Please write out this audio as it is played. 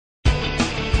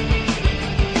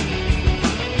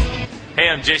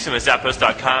I'm Jason with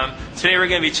Zapatillas.com. Today we're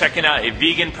going to be checking out a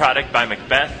vegan product by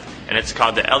Macbeth, and it's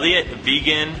called the Eliot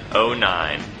Vegan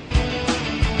 09.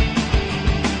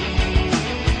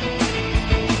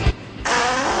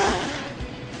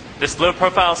 This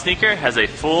low-profile sneaker has a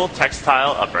full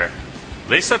textile upper,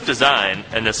 lace-up design,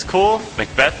 and this cool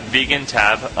Macbeth vegan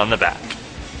tab on the back.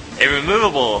 A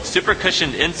removable, super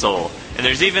cushioned insole, and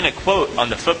there's even a quote on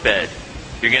the footbed.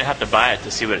 You're going to have to buy it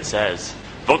to see what it says.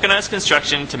 Vulcanized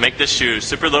construction to make this shoe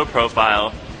super low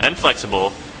profile and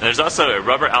flexible, and there's also a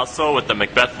rubber outsole with the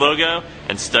Macbeth logo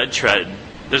and stud tread.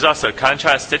 There's also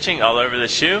contrast stitching all over the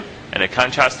shoe and a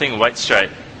contrasting white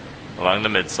stripe along the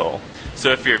midsole.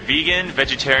 So if you're vegan,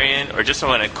 vegetarian, or just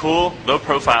want a cool, low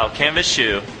profile canvas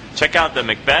shoe, check out the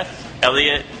Macbeth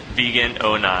Eliot Vegan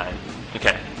 09.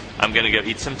 Okay, I'm gonna go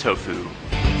eat some tofu.